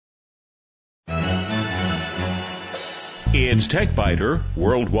It's TechBiter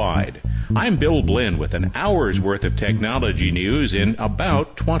Worldwide. I'm Bill Blinn with an hour's worth of technology news in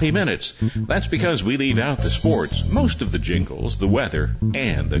about 20 minutes. That's because we leave out the sports, most of the jingles, the weather,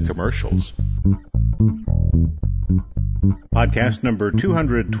 and the commercials. Podcast number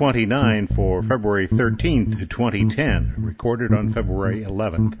 229 for February 13th, 2010, recorded on February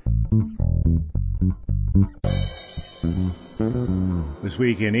 11th. This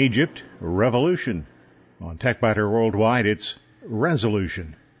week in Egypt, revolution. On TechBiter Worldwide, it's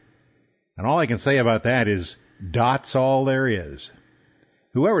resolution. And all I can say about that is dot's all there is.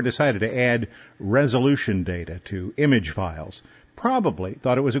 Whoever decided to add resolution data to image files probably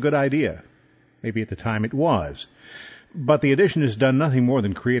thought it was a good idea. Maybe at the time it was. But the addition has done nothing more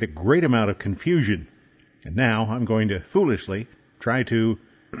than create a great amount of confusion. And now I'm going to foolishly try to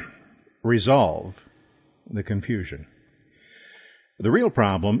resolve the confusion. The real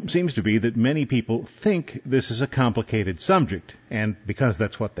problem seems to be that many people think this is a complicated subject, and because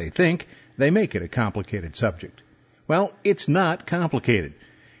that's what they think, they make it a complicated subject. Well, it's not complicated,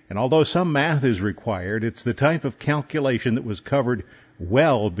 and although some math is required, it's the type of calculation that was covered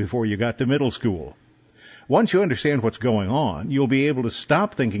well before you got to middle school. Once you understand what's going on, you'll be able to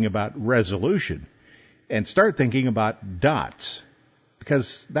stop thinking about resolution and start thinking about dots,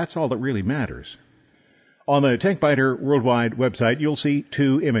 because that's all that really matters. On the TechBiter Worldwide website, you'll see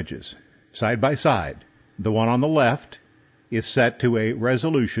two images, side by side. The one on the left is set to a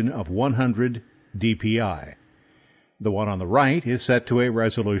resolution of 100 dpi. The one on the right is set to a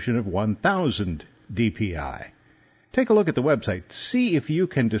resolution of 1000 dpi. Take a look at the website. See if you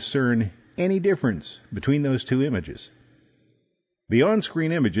can discern any difference between those two images. The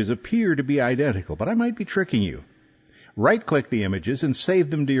on-screen images appear to be identical, but I might be tricking you. Right-click the images and save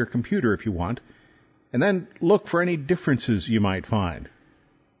them to your computer if you want, and then look for any differences you might find.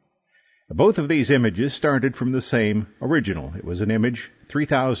 Both of these images started from the same original. It was an image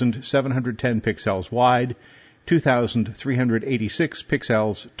 3,710 pixels wide, 2,386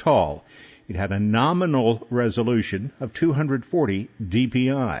 pixels tall. It had a nominal resolution of 240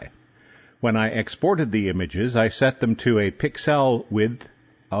 dpi. When I exported the images, I set them to a pixel width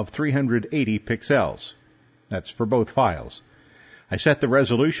of 380 pixels. That's for both files. I set the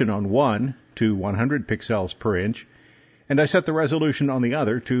resolution on one to 100 pixels per inch, and I set the resolution on the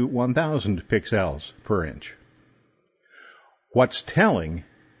other to 1000 pixels per inch. What's telling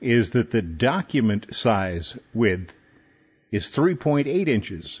is that the document size width is 3.8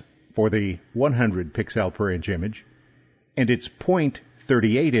 inches for the 100 pixel per inch image, and it's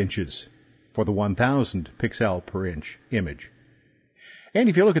 0.38 inches for the 1000 pixel per inch image. And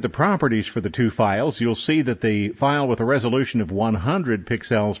if you look at the properties for the two files, you'll see that the file with a resolution of 100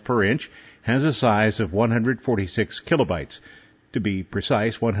 pixels per inch has a size of 146 kilobytes. To be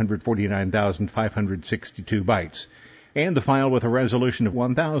precise, 149,562 bytes. And the file with a resolution of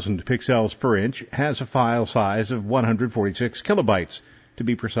 1000 pixels per inch has a file size of 146 kilobytes. To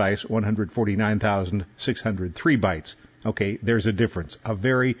be precise, 149,603 bytes. Okay, there's a difference, a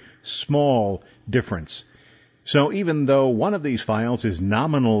very small difference. So even though one of these files is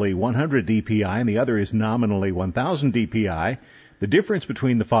nominally 100 dpi and the other is nominally 1000 dpi, the difference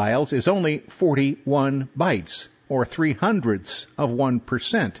between the files is only 41 bytes, or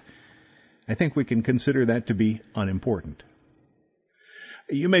 0.03%. I think we can consider that to be unimportant.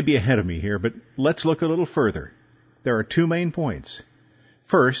 You may be ahead of me here, but let's look a little further. There are two main points.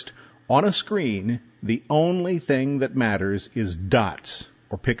 First, on a screen, the only thing that matters is dots,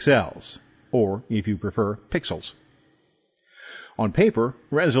 or pixels, or, if you prefer, pixels. On paper,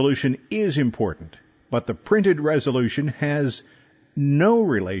 resolution is important, but the printed resolution has no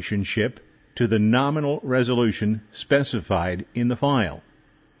relationship to the nominal resolution specified in the file.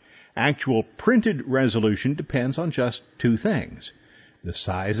 Actual printed resolution depends on just two things: the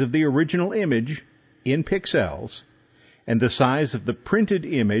size of the original image in pixels and the size of the printed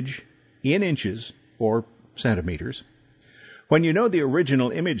image in inches or centimeters. When you know the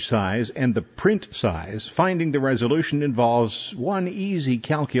original image size and the print size, finding the resolution involves one easy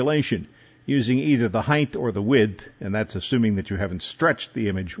calculation using either the height or the width, and that's assuming that you haven't stretched the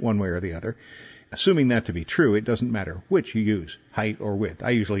image one way or the other. Assuming that to be true, it doesn't matter which you use, height or width. I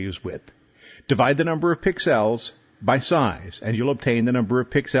usually use width. Divide the number of pixels by size, and you'll obtain the number of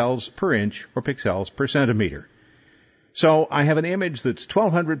pixels per inch or pixels per centimeter. So I have an image that's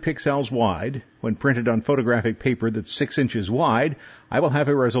 1200 pixels wide. When printed on photographic paper that's 6 inches wide, I will have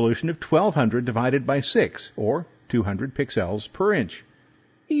a resolution of 1200 divided by 6, or 200 pixels per inch.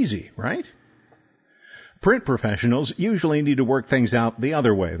 Easy, right? Print professionals usually need to work things out the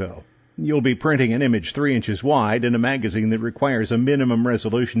other way, though. You'll be printing an image 3 inches wide in a magazine that requires a minimum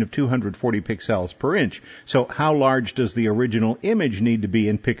resolution of 240 pixels per inch. So how large does the original image need to be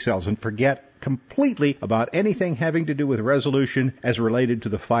in pixels? And forget completely about anything having to do with resolution as related to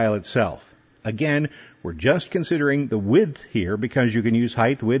the file itself. Again, we're just considering the width here because you can use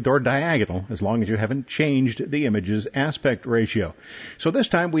height, width, or diagonal as long as you haven't changed the image's aspect ratio. So this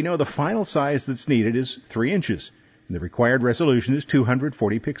time we know the final size that's needed is 3 inches. The required resolution is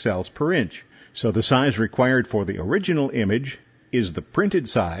 240 pixels per inch. So the size required for the original image is the printed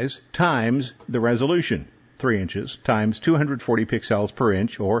size times the resolution, 3 inches, times 240 pixels per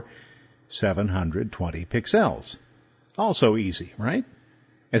inch, or 720 pixels. Also easy, right?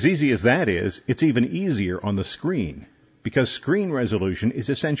 As easy as that is, it's even easier on the screen, because screen resolution is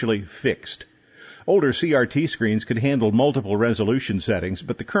essentially fixed. Older CRT screens could handle multiple resolution settings,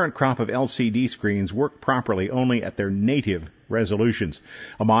 but the current crop of LCD screens work properly only at their native resolutions.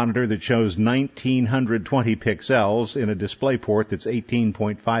 A monitor that shows 1920 pixels in a DisplayPort that's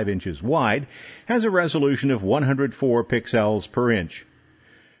 18.5 inches wide has a resolution of 104 pixels per inch.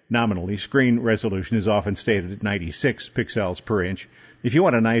 Nominally, screen resolution is often stated at 96 pixels per inch. If you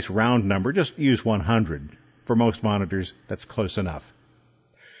want a nice round number, just use 100. For most monitors, that's close enough.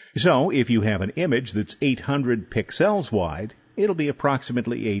 So, if you have an image that's 800 pixels wide, it'll be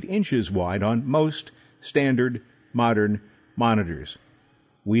approximately 8 inches wide on most standard modern monitors.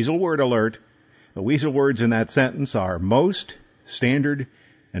 Weasel word alert. The weasel words in that sentence are most, standard,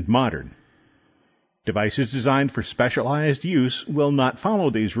 and modern. Devices designed for specialized use will not follow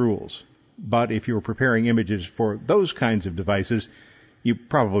these rules. But if you're preparing images for those kinds of devices, you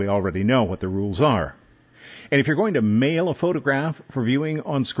probably already know what the rules are. And if you're going to mail a photograph for viewing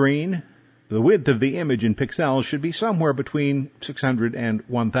on screen, the width of the image in pixels should be somewhere between 600 and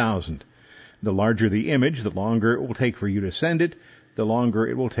 1000. The larger the image, the longer it will take for you to send it, the longer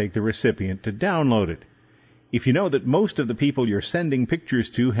it will take the recipient to download it. If you know that most of the people you're sending pictures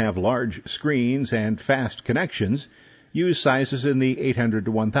to have large screens and fast connections, use sizes in the 800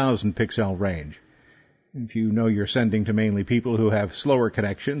 to 1000 pixel range. If you know you're sending to mainly people who have slower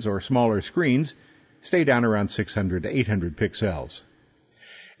connections or smaller screens, stay down around 600 to 800 pixels.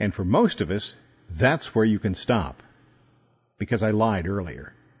 And for most of us, that's where you can stop. Because I lied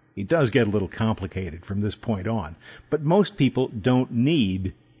earlier. It does get a little complicated from this point on. But most people don't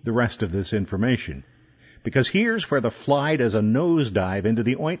need the rest of this information. Because here's where the fly does a nosedive into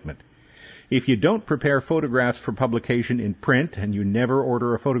the ointment. If you don't prepare photographs for publication in print, and you never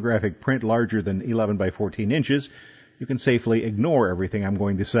order a photographic print larger than 11 by 14 inches, you can safely ignore everything I'm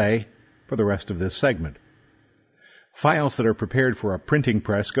going to say for the rest of this segment. Files that are prepared for a printing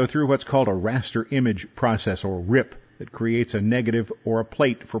press go through what's called a raster image process, or RIP, that creates a negative or a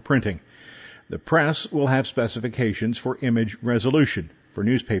plate for printing. The press will have specifications for image resolution. For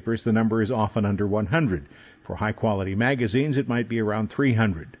newspapers, the number is often under 100. For high-quality magazines, it might be around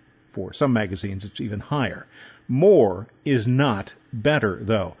 300. For some magazines, it's even higher. More is not better,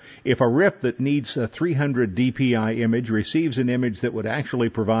 though. If a RIP that needs a 300 dpi image receives an image that would actually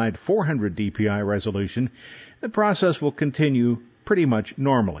provide 400 dpi resolution, the process will continue pretty much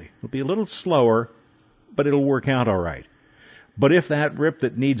normally. It'll be a little slower, but it'll work out all right. But if that RIP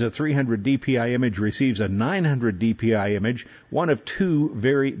that needs a 300 dpi image receives a 900 dpi image, one of two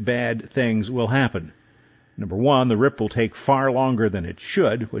very bad things will happen. Number one, the RIP will take far longer than it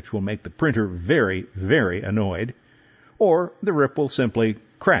should, which will make the printer very, very annoyed. Or the RIP will simply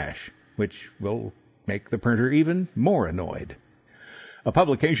crash, which will make the printer even more annoyed. A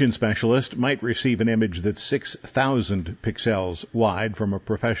publication specialist might receive an image that's 6,000 pixels wide from a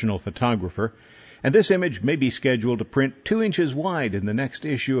professional photographer, and this image may be scheduled to print 2 inches wide in the next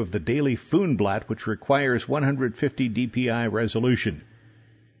issue of the Daily Foonblatt, which requires 150 dpi resolution.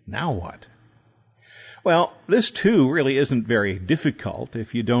 Now what? Well, this too really isn't very difficult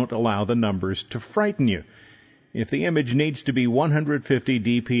if you don't allow the numbers to frighten you. If the image needs to be 150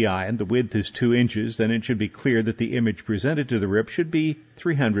 dpi and the width is 2 inches, then it should be clear that the image presented to the RIP should be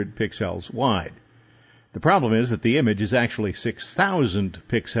 300 pixels wide. The problem is that the image is actually 6,000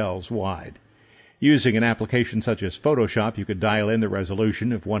 pixels wide. Using an application such as Photoshop, you could dial in the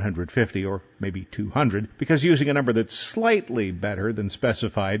resolution of 150 or maybe 200, because using a number that's slightly better than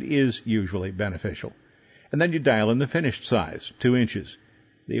specified is usually beneficial. And then you dial in the finished size, 2 inches.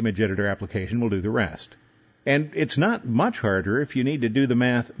 The image editor application will do the rest. And it's not much harder if you need to do the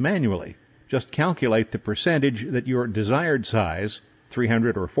math manually. Just calculate the percentage that your desired size,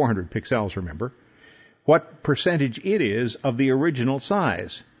 300 or 400 pixels, remember, what percentage it is of the original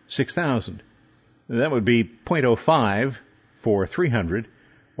size, 6,000. That would be 0.05 for 300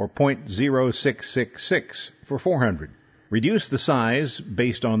 or 0.0666 for 400. Reduce the size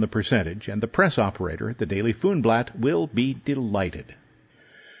based on the percentage, and the press operator, the Daily Foonblatt, will be delighted.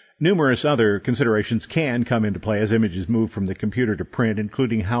 Numerous other considerations can come into play as images move from the computer to print,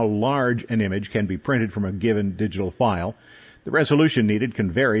 including how large an image can be printed from a given digital file. The resolution needed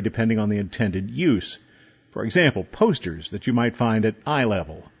can vary depending on the intended use. For example, posters that you might find at eye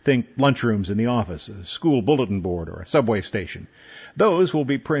level. Think lunchrooms in the office, a school bulletin board, or a subway station. Those will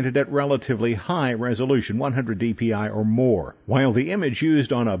be printed at relatively high resolution, 100 dpi or more, while the image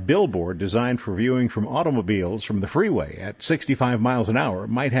used on a billboard designed for viewing from automobiles from the freeway at 65 miles an hour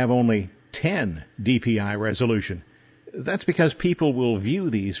might have only 10 dpi resolution. That's because people will view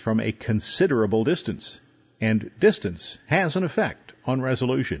these from a considerable distance, and distance has an effect on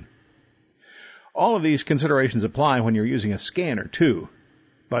resolution. All of these considerations apply when you're using a scanner, too.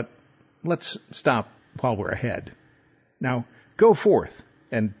 But let's stop while we're ahead. Now, go forth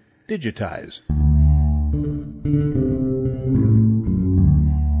and digitize.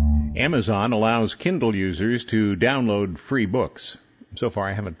 Amazon allows Kindle users to download free books. So far,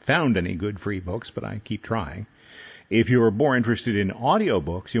 I haven't found any good free books, but I keep trying. If you're more interested in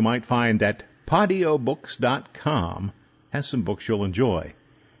audiobooks, you might find that Podiobooks.com has some books you'll enjoy.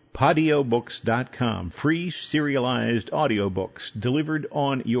 Podiobooks.com, free serialized audiobooks delivered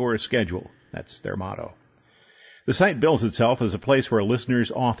on your schedule. That's their motto. The site bills itself as a place where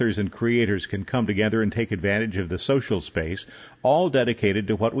listeners, authors, and creators can come together and take advantage of the social space, all dedicated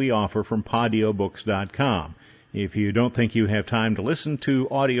to what we offer from Podiobooks.com. If you don't think you have time to listen to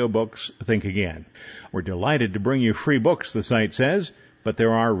audiobooks, think again. We're delighted to bring you free books, the site says, but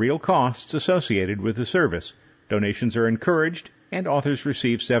there are real costs associated with the service. Donations are encouraged, and authors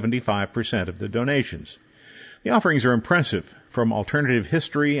receive 75% of the donations. The offerings are impressive, from alternative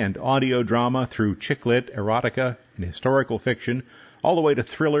history and audio drama through chick lit, erotica, and historical fiction, all the way to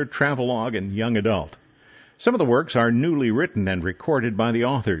thriller, travelogue, and young adult. Some of the works are newly written and recorded by the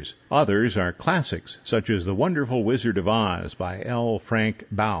authors. Others are classics, such as The Wonderful Wizard of Oz by L. Frank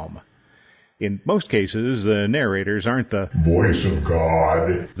Baum. In most cases, the narrators aren't the voice of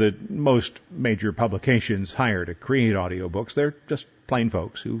God that most major publications hire to create audiobooks. They're just plain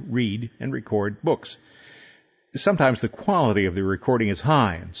folks who read and record books. Sometimes the quality of the recording is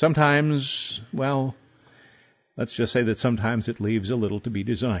high, and sometimes, well, let's just say that sometimes it leaves a little to be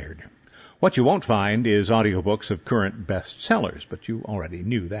desired. What you won't find is audiobooks of current bestsellers, but you already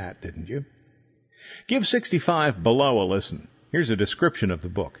knew that, didn't you? Give 65 Below a listen. Here's a description of the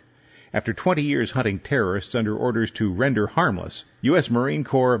book. After 20 years hunting terrorists under orders to render harmless, U.S. Marine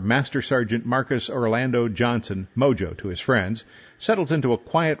Corps Master Sergeant Marcus Orlando Johnson, Mojo to his friends, settles into a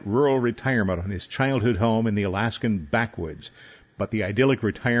quiet rural retirement on his childhood home in the Alaskan backwoods. But the idyllic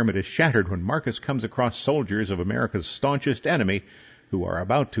retirement is shattered when Marcus comes across soldiers of America's staunchest enemy who are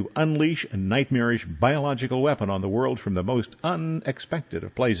about to unleash a nightmarish biological weapon on the world from the most unexpected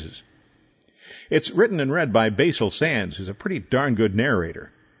of places. It's written and read by Basil Sands, who's a pretty darn good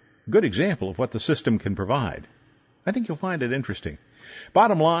narrator. Good example of what the system can provide. I think you'll find it interesting.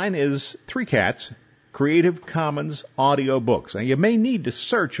 Bottom line is 3 cats, Creative Commons audiobooks. Now, you may need to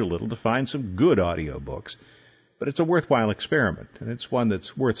search a little to find some good audiobooks, but it's a worthwhile experiment, and it's one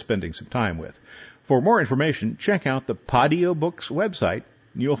that's worth spending some time with. For more information, check out the Podiobooks website.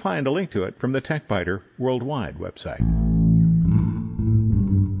 You'll find a link to it from the TechBiter Worldwide website.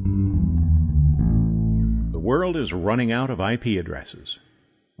 The world is running out of IP addresses.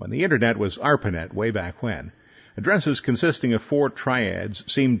 When the Internet was ARPANET way back when, addresses consisting of 4 triads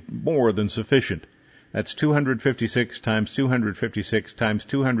seemed more than sufficient. That's 256 times 256 times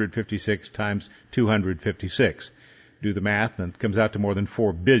 256 times 256. Do the math, and it comes out to more than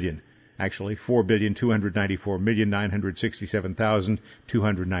 4 billion. Actually,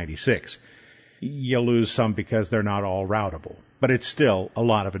 4,294,967,296. You'll lose some because they're not all routable. But it's still a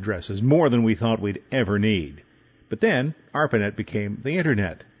lot of addresses, more than we thought we'd ever need. But then, ARPANET became the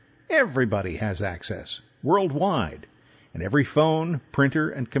Internet. Everybody has access, worldwide, and every phone, printer,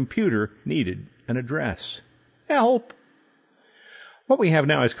 and computer needed an address. Help! What we have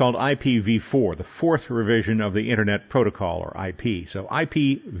now is called IPv4, the 4th revision of the Internet Protocol, or IP. So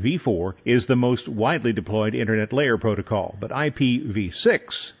IPv4 is the most widely deployed Internet layer protocol, but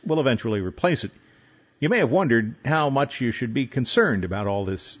IPv6 will eventually replace it. You may have wondered how much you should be concerned about all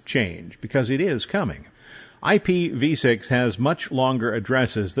this change, because it is coming. IPv6 has much longer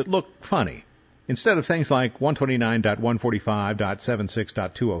addresses that look funny. Instead of things like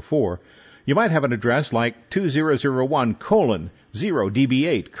 129.145.76.204, you might have an address like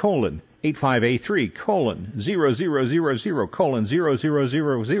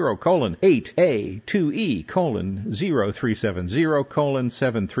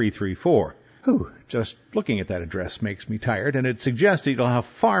Just looking at that address makes me tired, and it suggests that you'll have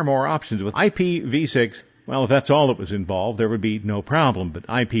far more options with IPv6. Well, if that's all that was involved, there would be no problem, but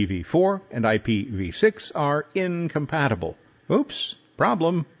IPv4 and IPv6 are incompatible. Oops,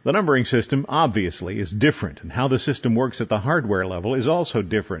 problem. The numbering system, obviously, is different, and how the system works at the hardware level is also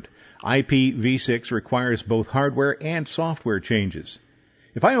different. IPv6 requires both hardware and software changes.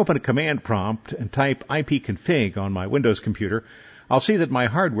 If I open a command prompt and type ipconfig on my Windows computer, I'll see that my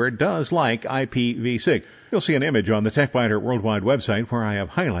hardware does like IPv6. You'll see an image on the TechBiter Worldwide website where I have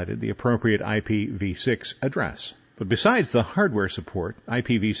highlighted the appropriate IPv6 address. But besides the hardware support,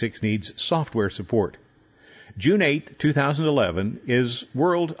 IPv6 needs software support. June 8, 2011 is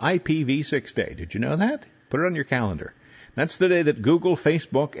World IPv6 Day. Did you know that? Put it on your calendar. That's the day that Google,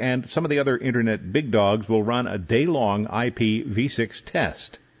 Facebook, and some of the other internet big dogs will run a day-long IPv6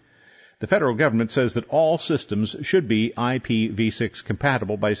 test. The federal government says that all systems should be IPv6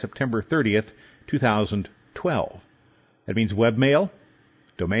 compatible by September 30th, 2012. That means webmail,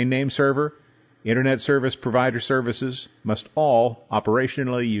 domain name server, internet service provider services must all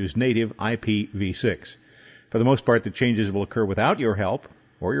operationally use native IPv6. For the most part, the changes will occur without your help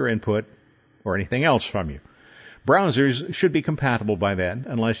or your input or anything else from you. Browsers should be compatible by then,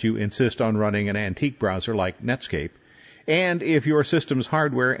 unless you insist on running an antique browser like Netscape. And if your system's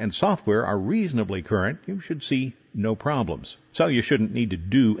hardware and software are reasonably current, you should see no problems. So you shouldn't need to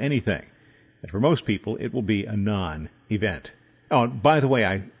do anything. And for most people, it will be a non-event. Oh, and by the way,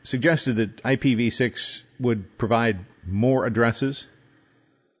 I suggested that IPv6 would provide more addresses.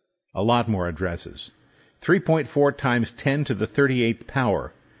 A lot more addresses. 3.4 times 10 to the 38th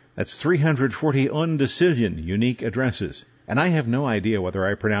power. That's 340 undecillion unique addresses. And I have no idea whether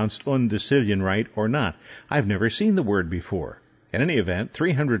I pronounced undecillion right or not. I've never seen the word before. In any event,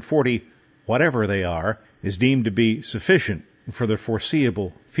 340, whatever they are, is deemed to be sufficient for the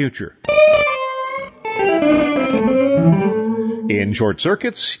foreseeable future. In short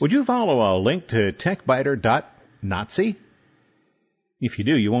circuits, would you follow a link to techbiter.nazi? If you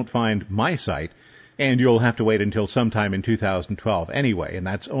do, you won't find my site, and you'll have to wait until sometime in 2012 anyway, and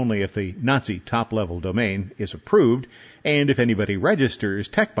that's only if the Nazi top-level domain is approved and if anybody registers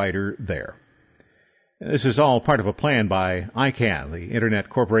TechBiter there. This is all part of a plan by ICANN, the Internet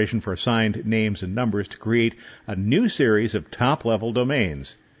Corporation for Assigned Names and Numbers, to create a new series of top-level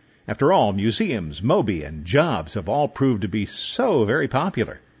domains. After all, museums, Moby, and jobs have all proved to be so very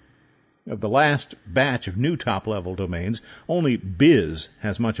popular. Of the last batch of new top-level domains, only Biz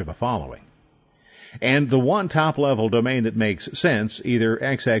has much of a following. And the one top-level domain that makes sense, either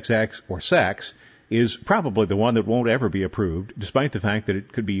XXX or sex, is probably the one that won't ever be approved, despite the fact that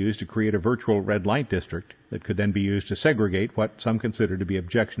it could be used to create a virtual red light district that could then be used to segregate what some consider to be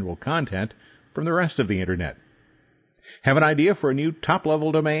objectionable content from the rest of the Internet. Have an idea for a new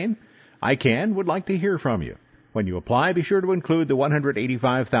top-level domain? ICANN would like to hear from you. When you apply, be sure to include the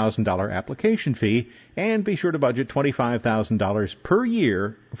 $185,000 application fee and be sure to budget $25,000 per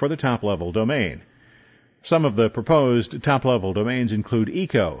year for the top-level domain. Some of the proposed top-level domains include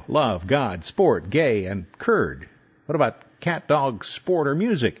eco, love, God, sport, gay, and curd. What about cat, dog, sport, or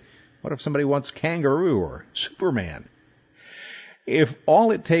music? What if somebody wants kangaroo or Superman? If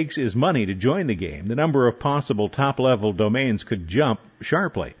all it takes is money to join the game, the number of possible top-level domains could jump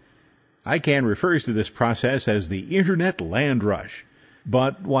sharply. ICANN refers to this process as the Internet Land Rush,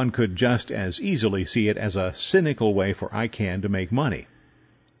 but one could just as easily see it as a cynical way for ICANN to make money.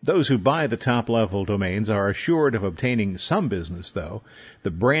 Those who buy the top-level domains are assured of obtaining some business, though.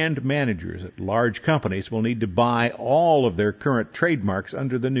 The brand managers at large companies will need to buy all of their current trademarks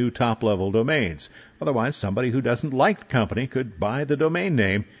under the new top-level domains. Otherwise, somebody who doesn't like the company could buy the domain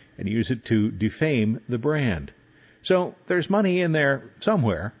name and use it to defame the brand. So there's money in there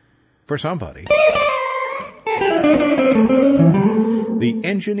somewhere for somebody. The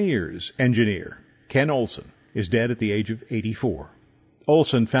Engineer's engineer, Ken Olsen, is dead at the age of 84.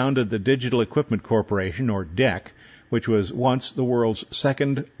 Olsen founded the Digital Equipment Corporation, or DEC, which was once the world's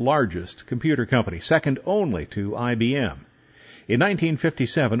second largest computer company, second only to IBM. In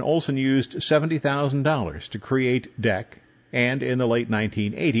 1957, Olsen used $70,000 to create DEC, and in the late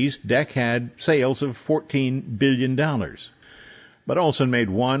 1980s, DEC had sales of $14 billion. But Olsen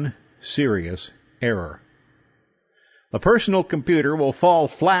made one serious error. The personal computer will fall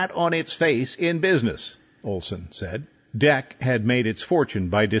flat on its face in business, Olsen said. DEC had made its fortune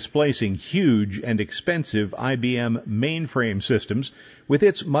by displacing huge and expensive IBM mainframe systems with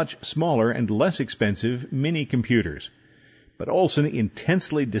its much smaller and less expensive mini-computers. But Olsen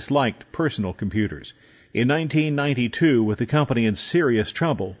intensely disliked personal computers. In 1992, with the company in serious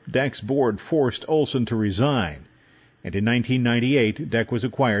trouble, DEC's board forced Olsen to resign. And in 1998, DEC was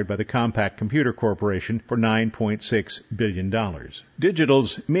acquired by the Compaq Computer Corporation for $9.6 billion.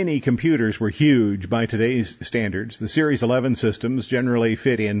 Digital's mini computers were huge by today's standards. The Series 11 systems generally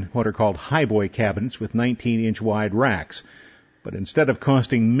fit in what are called highboy cabinets with 19-inch wide racks. But instead of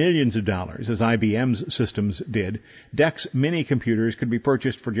costing millions of dollars, as IBM's systems did, DEC's mini computers could be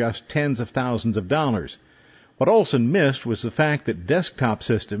purchased for just tens of thousands of dollars. What Olson missed was the fact that desktop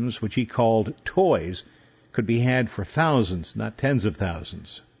systems, which he called toys, could be had for thousands, not tens of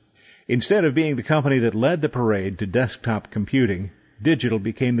thousands. Instead of being the company that led the parade to desktop computing, Digital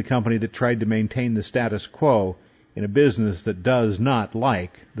became the company that tried to maintain the status quo in a business that does not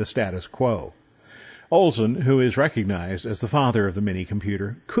like the status quo. Olson, who is recognized as the father of the mini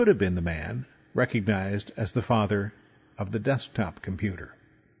computer, could have been the man recognized as the father of the desktop computer.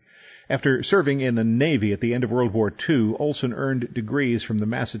 After serving in the Navy at the end of World War II, Olson earned degrees from the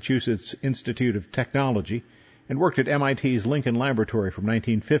Massachusetts Institute of Technology and worked at MIT's Lincoln Laboratory from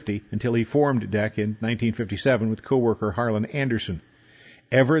 1950 until he formed DEC in 1957 with co-worker Harlan Anderson.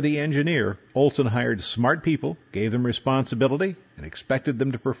 Ever the engineer, Olson hired smart people, gave them responsibility, and expected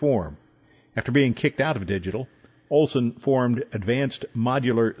them to perform. After being kicked out of Digital, Olson formed Advanced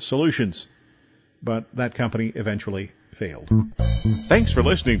Modular Solutions, but that company eventually failed. Thanks for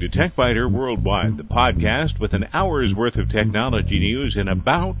listening to TechBiter Worldwide, the podcast with an hour's worth of technology news in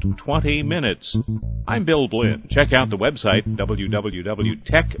about 20 minutes. I'm Bill Blinn. Check out the website,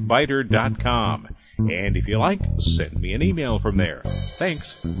 www.techbiter.com. And if you like, send me an email from there.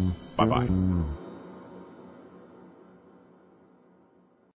 Thanks. Bye-bye.